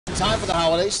time for the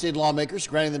holidays, state lawmakers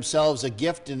granting themselves a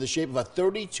gift in the shape of a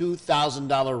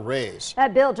 $32,000 raise.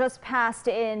 That bill just passed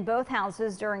in both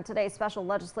houses during today's special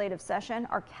legislative session.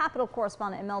 Our Capitol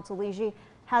correspondent Mel Taligi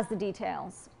has the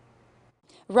details.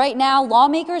 Right now,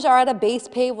 lawmakers are at a base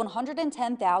pay of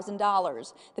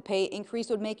 $110,000. The pay increase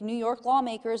would make New York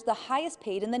lawmakers the highest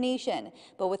paid in the nation.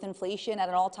 But with inflation at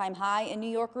an all-time high and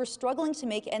New Yorkers struggling to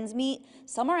make ends meet,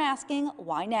 some are asking,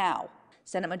 why now?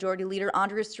 Senate Majority Leader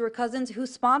Andrea Stewart-Cousins, who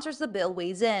sponsors the bill,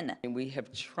 weighs in. We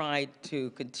have tried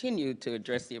to continue to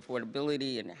address the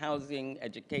affordability in housing,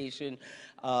 education,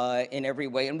 in every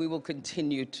way, and we will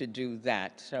continue to do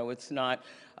that. So it's not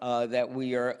that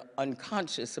we are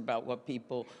unconscious about what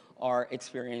people are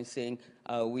experiencing.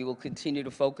 We will continue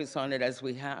to focus on it as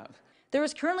we have. There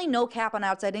is currently no cap on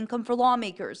outside income for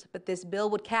lawmakers, but this bill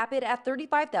would cap it at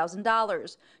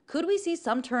 $35,000. Could we see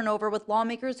some turnover with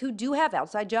lawmakers who do have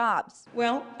outside jobs?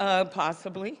 Well,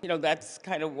 possibly. You know, that's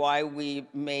kind of why we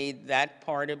made that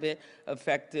part of it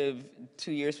effective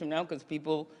 2 years from now, because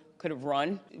people could have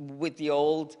run with the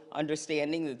old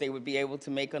understanding that they would be able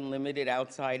to make unlimited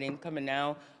outside income, and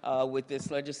now with this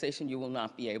legislation you will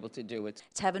not be able to do it.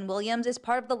 Tevin Williams is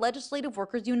part of the Legislative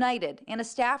Workers United and a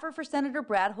staffer for Senator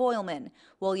Brad Hoylman.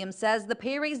 Williams says the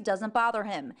pay raise doesn't bother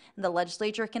him, and the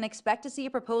legislature can expect to see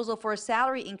a proposal for a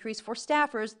salary increase for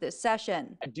staffers this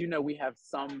session. I do know we have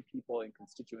some people in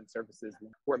constituent services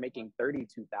who are making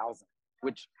 $32,000,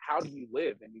 which how do you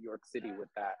live in New York City with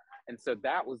that? And so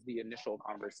that was the initial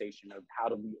conversation of how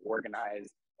do we organize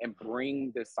and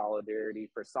bring this solidarity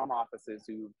for some offices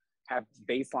who have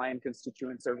baseline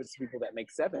constituent service people that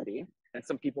make 70 and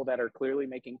some people that are clearly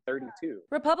making 32.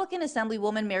 Republican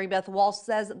Assemblywoman Mary Beth Walsh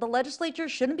says the legislature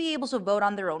shouldn't be able to vote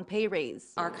on their own pay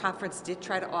raise. Our conference did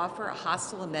try to offer a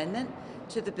hostile amendment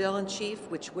to the bill in chief,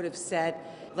 which would have said,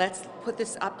 let's put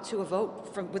this up to a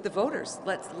vote with the voters.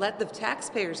 Let's let the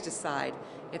taxpayers decide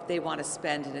if they want to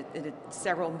spend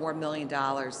several more $1 million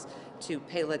to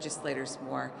pay legislators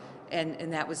more.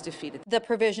 And that was defeated. The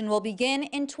provision will begin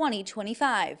in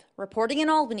 2025. Reporting in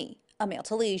Albany, Amel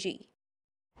Taligi.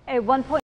 A 1.